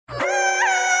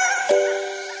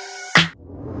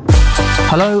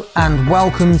Hello and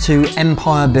welcome to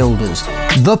Empire Builders,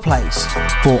 the place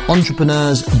for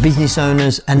entrepreneurs, business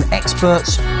owners and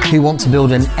experts who want to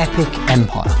build an epic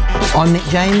empire. I'm Nick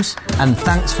James and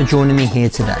thanks for joining me here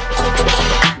today.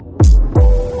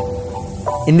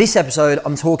 In this episode,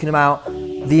 I'm talking about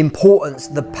the importance,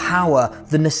 the power,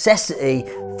 the necessity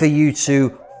for you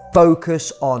to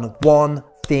focus on one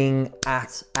thing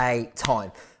at a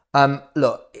time.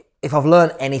 Look, if I've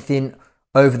learned anything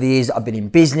over the years that I've been in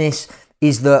business,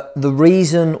 is that the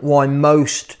reason why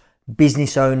most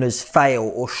business owners fail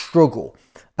or struggle,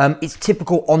 it's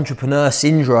typical entrepreneur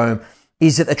syndrome,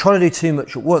 is that they're trying to do too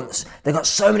much at once. They've got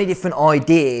so many different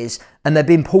ideas and they've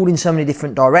been pulled in so many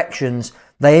different directions,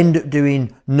 they end up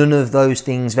doing none of those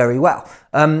things very well.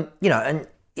 And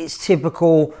it's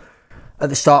typical at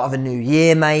the start of a new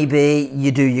year, maybe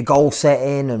you do your goal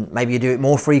setting, and maybe you do it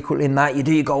more frequently than that. You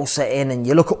do your goal setting and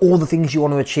you look at all the things you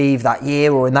want to achieve that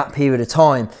year or in that period of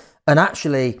time. And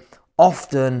actually,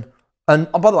 often,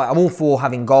 and by the way, I'm all for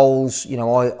having goals. You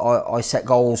know, I set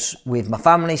goals with my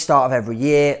family, start of every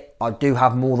year. I do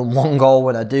have more than one goal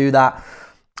when I do that.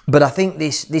 But I think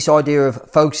this idea of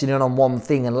focusing in on one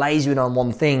thing and lasering on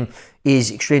one thing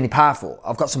is extremely powerful.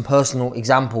 I've got some personal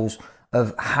examples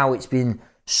of how it's been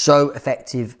so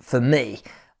effective for me.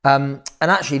 And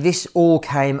actually, this all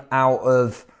came out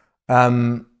of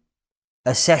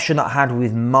a session I had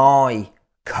with my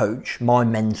coach, my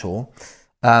mentor,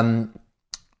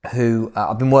 who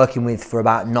I've been working with for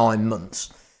about 9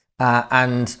 months.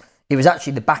 And it was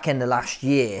actually the back end of last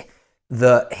year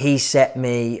that he set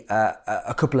me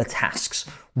a couple of tasks.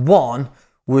 One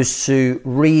was to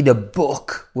read a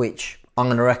book, which I'm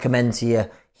going to recommend to you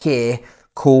here,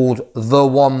 called The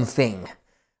One Thing.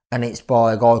 And it's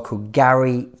by a guy called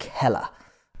Gary Keller.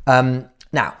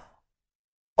 Now,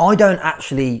 I don't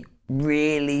actually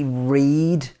really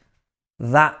read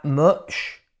that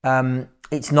much.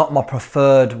 It's not my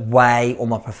preferred way or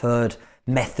my preferred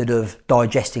method of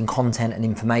digesting content and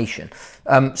information.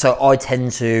 So I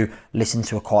tend to listen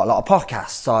to quite a lot of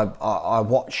podcasts. I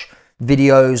watch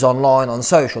videos online on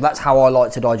social. That's how I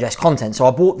like to digest content. So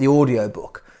I bought the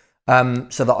audiobook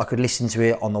so that I could listen to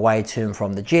it on the way to and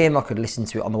from the gym. I could listen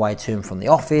to it on the way to and from the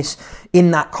office.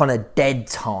 In that kind of dead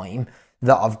time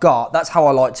that I've got, that's how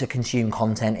I like to consume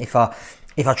content.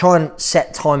 If I try and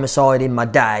set time aside in my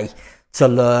day to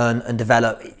learn and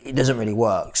develop, it doesn't really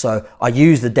work. So I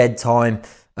use the dead time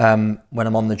when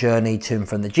I'm on the journey to and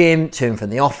from the gym, to and from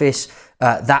the office.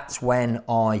 That's when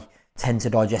I tend to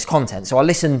digest content. So I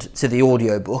listened to the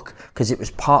audiobook because it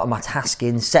was part of my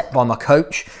tasking set by my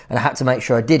coach and I had to make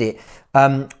sure I did it.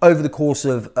 Over the course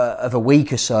of a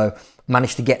week or so,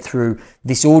 managed to get through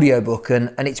this audiobook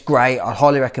and it's great. I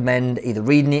highly recommend either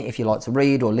reading it if you like to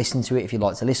read or listen to it if you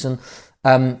like to listen.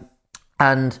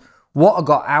 And what I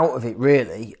got out of it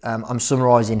really, I'm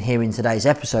summarising here in today's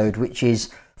episode, which is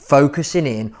focusing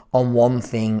in on one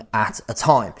thing at a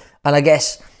time. And I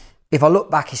guess if I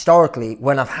look back historically,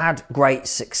 when I've had great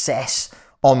success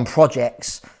on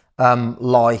projects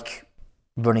like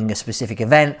running a specific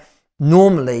event,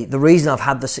 normally the reason I've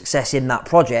had the success in that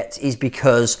project is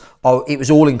because it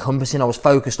was all encompassing. I was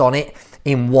focused on it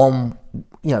in one,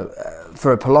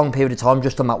 for a prolonged period of time,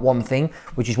 just on that one thing,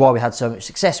 which is why we had so much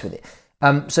success with it.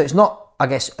 So it's not, I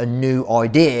guess, a new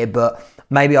idea, but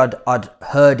maybe I'd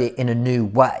heard it in a new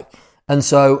way. And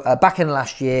so back in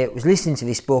last year, I was listening to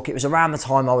this book. It was around the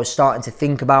time I was starting to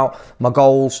think about my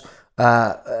goals,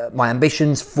 my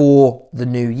ambitions for the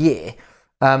new year.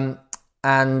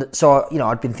 And so,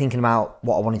 I'd been thinking about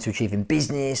what I wanted to achieve in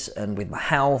business and with my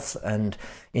health and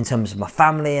in terms of my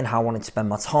family and how I wanted to spend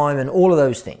my time and all of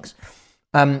those things.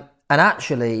 And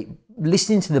actually,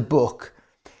 listening to the book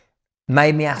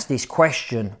made me ask this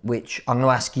question, which I'm going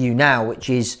to ask you now, which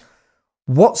is,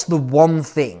 what's the one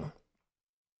thing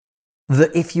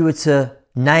that if you were to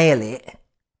nail it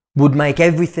would make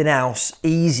everything else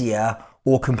easier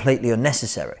or completely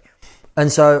unnecessary?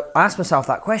 And so I asked myself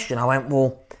that question. I went,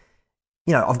 well,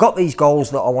 I've got these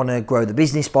goals that I want to grow the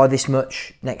business by this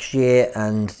much next year.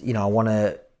 And, I want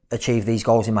to achieve these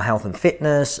goals in my health and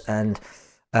fitness and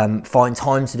find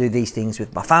time to do these things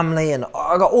with my family. And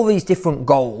I got all these different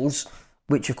goals,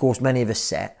 which of course many of us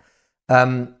set.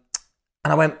 And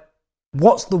I went,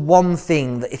 what's the one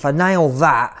thing that if I nail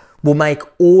that will make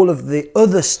all of the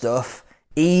other stuff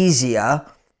easier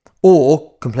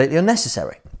or completely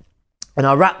unnecessary? And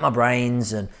I racked my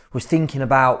brains and was thinking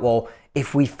about, well,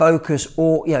 if we focus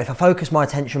if I focus my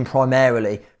attention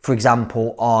primarily, for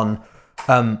example, on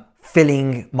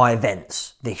filling my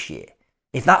events this year,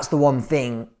 if that's the one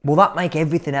thing, will that make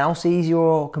everything else easier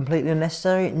or completely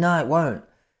unnecessary? No, it won't.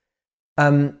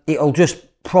 It'll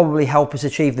just probably help us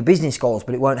achieve the business goals,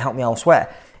 but it won't help me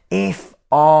elsewhere. If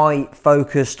I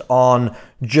focused on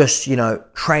just,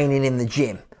 training in the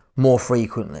gym more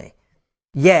frequently,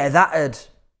 yeah, that'd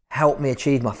help me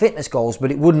achieve my fitness goals,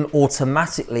 but it wouldn't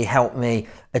automatically help me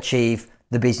achieve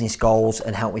the business goals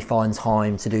and help me find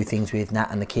time to do things with Nat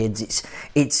and the kids.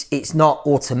 It's not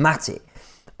automatic.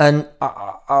 And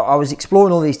I was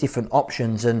exploring all these different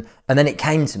options, and then it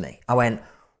came to me. I went,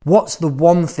 what's the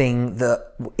one thing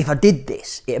that if I did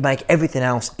this, it'd make everything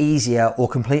else easier or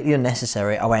completely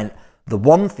unnecessary? I went, the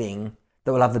one thing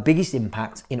that will have the biggest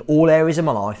impact in all areas of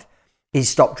my life is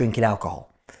stop drinking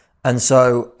alcohol. And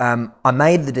so I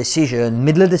made the decision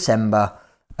middle of December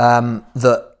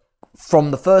that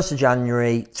from the 1st of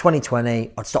January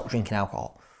 2020, I'd stop drinking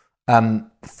alcohol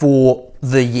for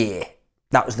the year.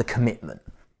 That was the commitment.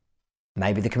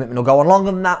 Maybe the commitment will go on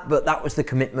longer than that, but that was the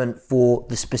commitment for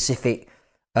the specific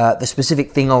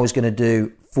thing I was going to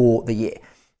do for the year.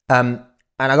 And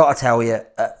I got to tell you,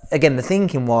 again, the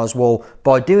thinking was, well,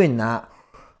 by doing that,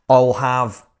 I'll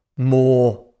have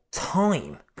more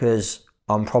time because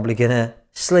I'm probably going to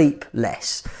sleep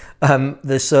less.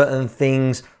 There's certain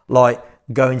things like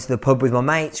going to the pub with my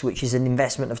mates, which is an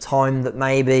investment of time that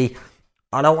maybe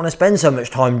I don't want to spend so much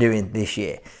time doing this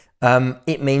year.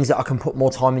 It means that I can put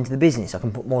more time into the business. I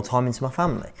can put more time into my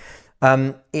family.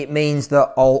 It means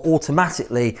that I'll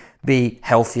automatically be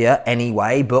healthier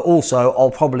anyway, but also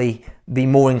I'll probably be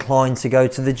more inclined to go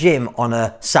to the gym on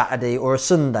a Saturday or a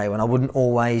Sunday when I wouldn't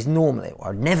always normally, or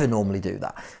I'd never normally do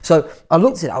that. So I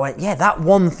looked at it, I went, yeah, that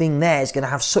one thing there is going to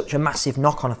have such a massive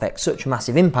knock-on effect, such a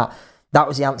massive impact. That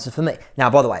was the answer for me. Now,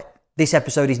 by the way, this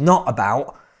episode is not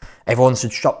about everyone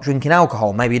should stop drinking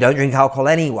alcohol. Maybe you don't drink alcohol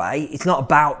anyway. It's not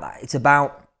about that. It's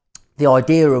about the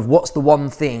idea of what's the one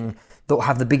thing that will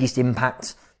have the biggest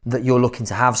impact that you're looking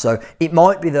to have. So it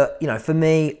might be that, for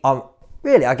me,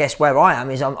 I guess where I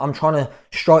am is I'm trying to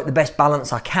strike the best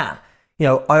balance I can. I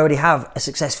already have a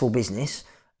successful business.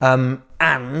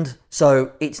 And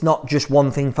so it's not just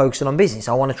one thing focusing on business.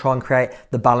 I want to try and create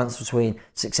the balance between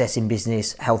success in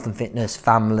business, health and fitness,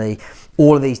 family,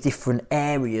 all of these different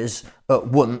areas at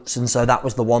once. And so that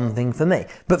was the one thing for me.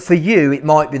 But for you, it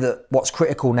might be that what's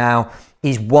critical now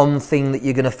is one thing that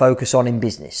you're going to focus on in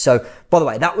business. So by the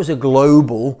way, that was a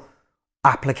global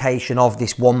application of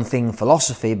this one thing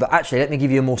philosophy, but actually let me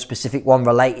give you a more specific one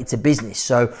related to business.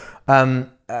 So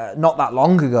not that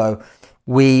long ago,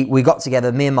 we got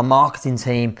together, me and my marketing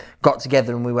team got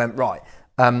together and we went, right,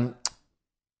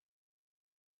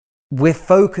 we're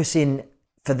focusing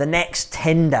for the next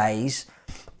 10 days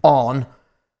on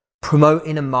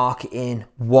promoting and marketing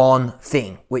one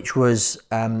thing, which was,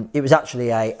 it was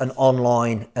actually an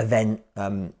online event,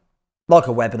 like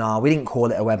a webinar. We didn't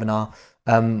call it a webinar.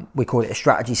 We call it a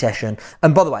strategy session.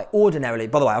 And by the way,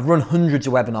 I've run hundreds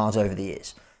of webinars over the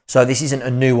years. So this isn't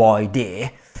a new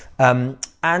idea. And,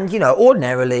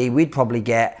 ordinarily we'd probably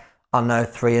get,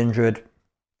 300,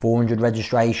 400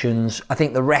 registrations. I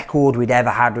think the record we'd ever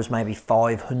had was maybe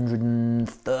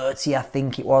 530, I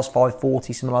think it was,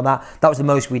 540, something like that. That was the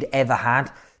most we'd ever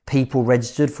had people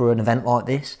registered for an event like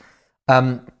this.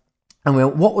 And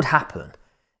what would happen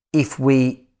if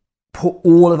we put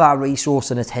all of our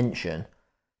resource and attention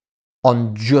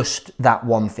on just that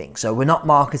one thing? So we're not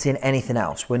marketing anything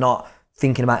else. We're not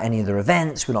thinking about any other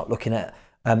events. We're not looking at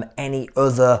any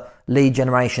other lead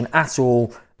generation at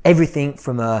all. Everything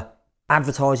from a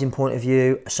advertising point of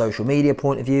view, a social media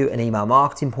point of view, an email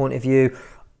marketing point of view.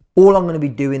 All I'm going to be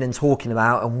doing and talking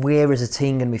about, and we're as a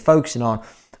team going to be focusing on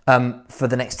for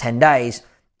the next 10 days,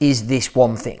 is this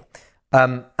one thing.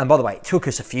 And by the way, it took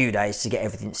us a few days to get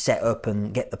everything set up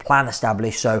and get the plan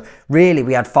established. So really,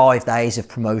 we had 5 days of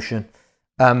promotion.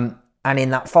 And in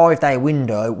that 5-day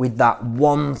window, with that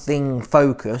one thing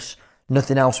focus,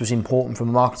 nothing else was important from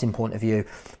a marketing point of view.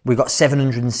 We got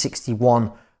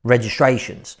 761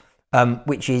 registrations,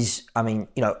 which is,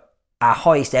 our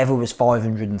highest ever was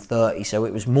 530. So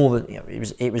it was more than,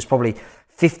 it was probably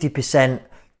 50%,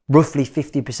 roughly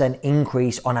 50%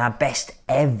 increase on our best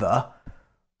ever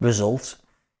result.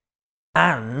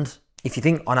 And if you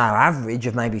think on our average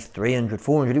of maybe 300,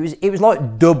 400, it was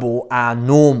like double our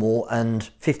normal and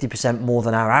 50% more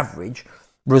than our average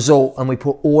result. And we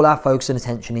put all our focus and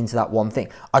attention into that one thing.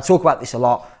 I talk about this a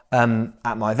lot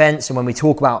at my events, and when we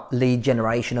talk about lead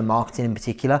generation and marketing in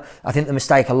particular, I think the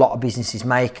mistake a lot of businesses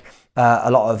make, a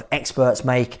lot of experts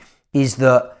make, is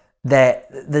that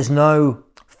there's no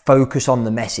focus on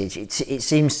the message. It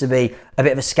seems to be a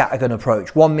bit of a scattergun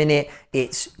approach. 1 minute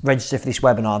it's register for this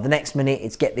webinar, the next minute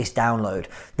it's get this download,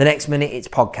 the next minute it's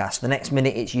podcast, the next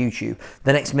minute it's YouTube,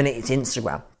 the next minute it's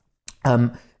Instagram.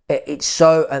 it's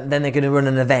so, and then they're going to run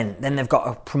an event, then they've got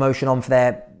a promotion on for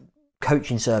their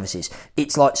coaching services.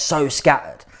 It's like so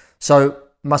scattered. So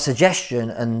my suggestion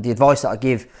and the advice that I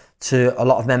give to a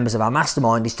lot of members of our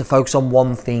mastermind is to focus on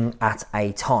one thing at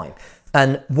a time.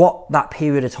 And what that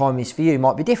period of time is for you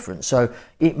might be different. So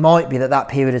it might be that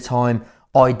period of time,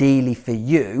 ideally for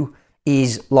you,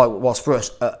 is like what was for us,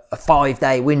 a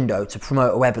 5-day window to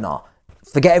promote a webinar.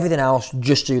 Forget everything else,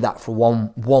 just do that for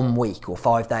one week or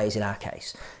 5 days in our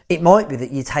case. It might be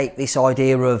that you take this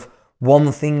idea of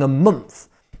one thing a month.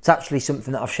 It's actually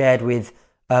something that I've shared with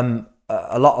a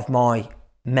lot of my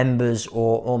members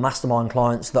or mastermind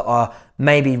clients that are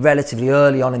maybe relatively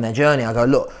early on in their journey. I go,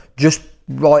 look, just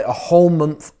write a whole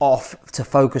month off to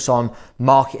focus on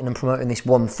marketing and promoting this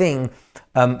one thing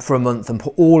for a month, and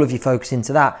put all of your focus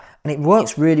into that. And it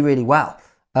works really, really well.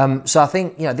 So I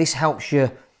think, this helps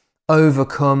you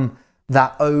overcome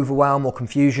that overwhelm or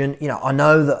confusion. I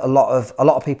know that a lot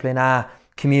of people in our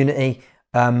community,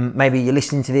 maybe you're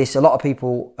listening to this, a lot of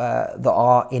people that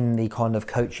are in the kind of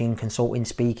coaching, consulting,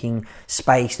 speaking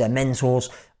space, they're mentors.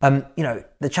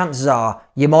 The chances are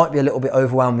you might be a little bit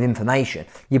overwhelmed with information.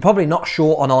 You're probably not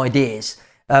short on ideas.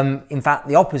 In fact,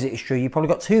 the opposite is true. You've probably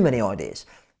got too many ideas.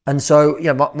 And so,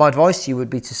 my advice to you would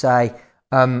be to say,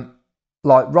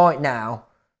 like right now,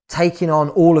 taking on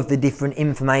all of the different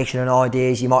information and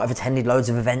ideas. You might have attended loads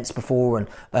of events before,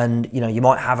 and you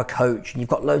might have a coach, and you've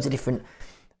got loads of different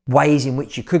ways in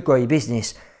which you could grow your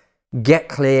business. Get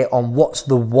clear on what's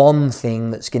the one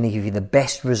thing that's going to give you the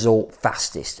best result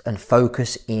fastest, and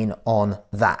focus in on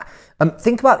that.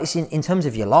 Think about this in terms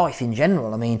of your life in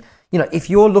general. I mean, if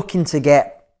you're looking to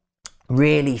get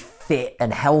really fit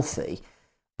and healthy,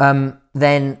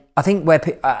 then I think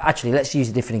actually, let's use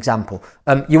a different example.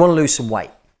 You want to lose some weight.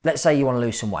 Let's say you want to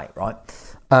lose some weight, right?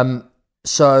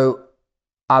 So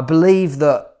I believe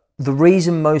that the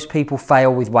reason most people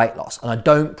fail with weight loss, and I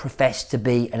don't profess to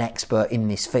be an expert in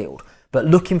this field, but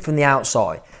looking from the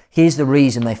outside, here's the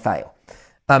reason they fail.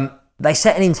 They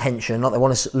set an intention, like they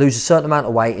want to lose a certain amount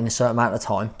of weight in a certain amount of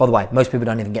time. By the way, most people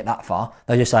don't even get that far.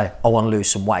 They just say, I want to lose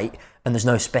some weight, and there's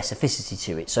no specificity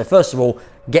to it. So first of all,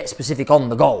 get specific on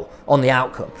the goal, on the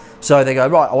outcome. So they go,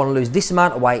 right, I want to lose this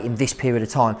amount of weight in this period of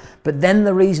time. But then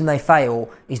the reason they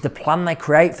fail is the plan they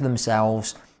create for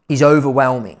themselves is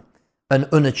overwhelming and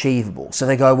unachievable. So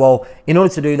they go, well, in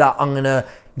order to do that, I'm going to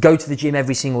go to the gym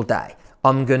every single day.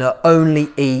 I'm going to only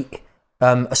eat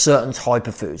a certain type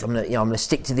of foods. I'm going to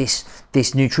stick to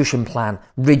this nutrition plan,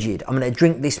 rigid. I'm going to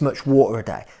drink this much water a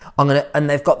day. And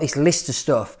they've got this list of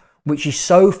stuff which is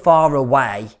so far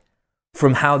away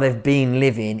from how they've been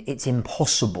living, it's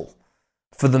impossible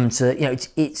for them to,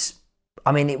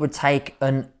 it would take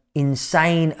an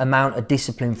insane amount of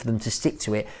discipline for them to stick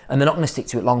to it, and they're not going to stick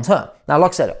to it long term. Now,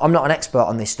 like I said, I'm not an expert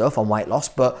on this stuff, on weight loss,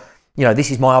 but this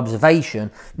is my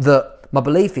observation, that my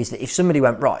belief is that if somebody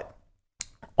went, right,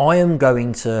 I am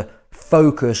going to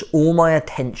focus all my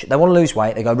attention, they want to lose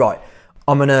weight, they go, right,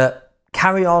 I'm going to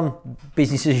carry on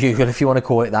business as usual, if you want to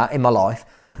call it that, in my life.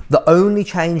 The only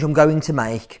change I'm going to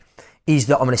make is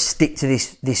that I'm going to stick to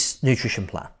this nutrition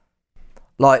plan.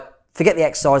 Like, forget the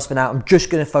exercise for now. I'm just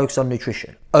going to focus on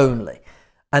nutrition only.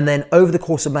 And then over the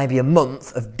course of maybe a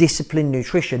month of disciplined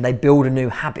nutrition, they build a new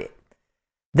habit.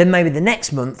 Then maybe the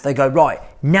next month they go, right,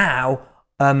 now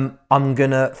I'm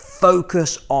going to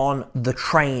focus on the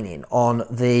training, on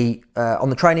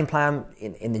the training plan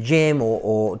in the gym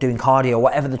or doing cardio,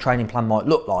 whatever the training plan might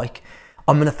look like.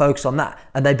 I'm going to focus on that.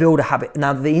 And they build a habit.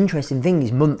 Now, the interesting thing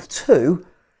is month 2,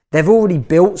 they've already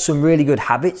built some really good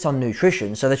habits on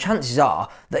nutrition. So the chances are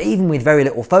that even with very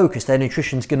little focus, their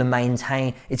nutrition's going to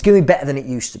maintain, it's going to be better than it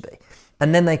used to be.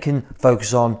 And then they can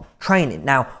focus on training.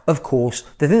 Now, of course,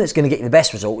 the thing that's going to get you the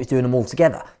best result is doing them all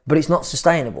together, but it's not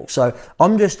sustainable. So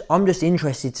I'm just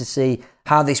interested to see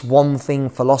how this one thing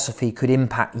philosophy could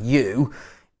impact you,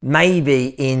 maybe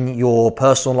in your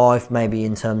personal life, maybe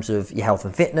in terms of your health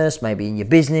and fitness, maybe in your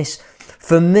business.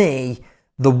 For me,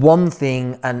 the one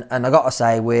thing, and I got to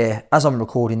say, as I'm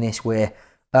recording this, we're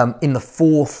in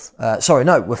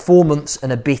the we're 4 months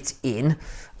and a bit in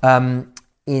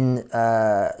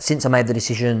since I made the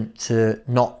decision to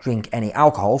not drink any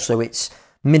alcohol. So it's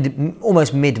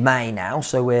almost mid-May now.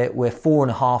 So we're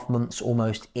 4.5 months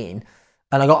almost in.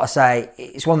 And I got to say,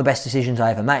 it's one of the best decisions I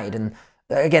ever made. And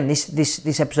again,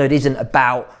 this episode isn't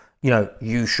about,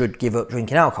 you should give up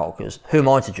drinking alcohol, because who am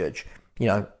I to judge?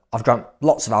 I've drunk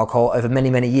lots of alcohol over many,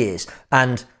 many years,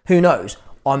 and who knows,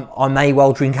 I may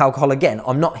well drink alcohol again.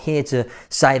 I'm not here to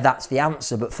say that's the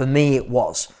answer, but for me it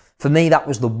was. For me, that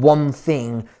was the one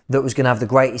thing that was going to have the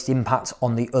greatest impact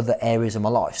on the other areas of my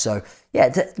life. So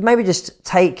yeah, maybe just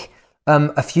take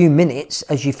a few minutes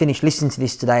as you finish listening to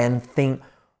this today and think,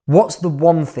 what's the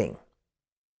one thing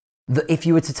that if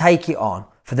you were to take it on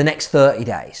for the next 30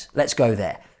 days, let's go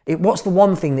there. What's the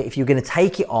one thing that if you're going to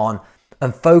take it on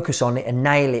and focus on it and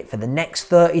nail it for the next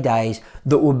 30 days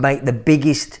that would make the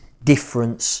biggest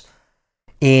difference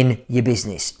in your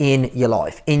business, in your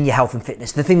life, in your health and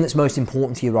fitness, the thing that's most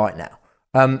important to you right now?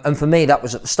 And for me, that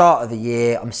was at the start of the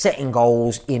year. I'm setting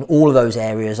goals in all of those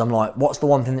areas. I'm like, what's the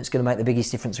one thing that's going to make the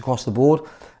biggest difference across the board?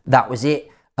 That was it.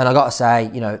 And I got to say,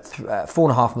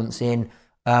 4.5 months in,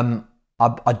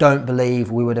 I don't believe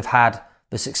we would have had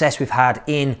the success we've had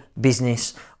in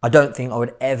business. I don't think I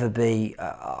would ever be,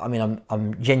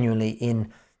 I'm genuinely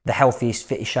in the healthiest,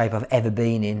 fittest shape I've ever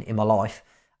been in my life.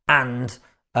 And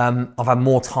I've had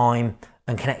more time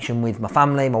and connection with my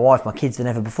family, my wife, my kids than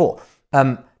ever before.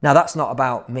 Now, that's not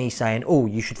about me saying, oh,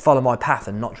 you should follow my path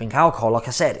and not drink alcohol. Like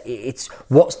I said, it's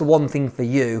what's the one thing for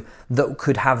you that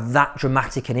could have that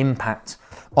dramatic an impact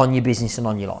on your business and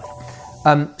on your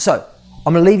life. So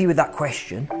I'm going to leave you with that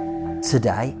question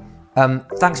today.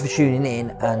 Thanks for tuning in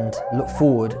and look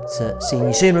forward to seeing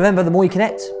you soon. Remember, the more you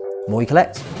connect, the more you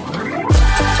collect.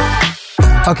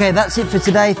 Okay, that's it for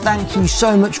today. Thank you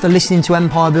so much for listening to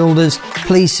Empire Builders.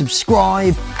 Please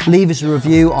subscribe, leave us a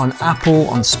review on Apple,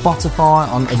 on Spotify,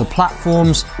 on other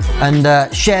platforms,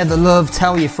 and share the love,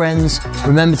 tell your friends.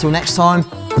 Remember, till next time,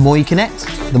 the more you connect,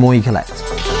 the more you collect.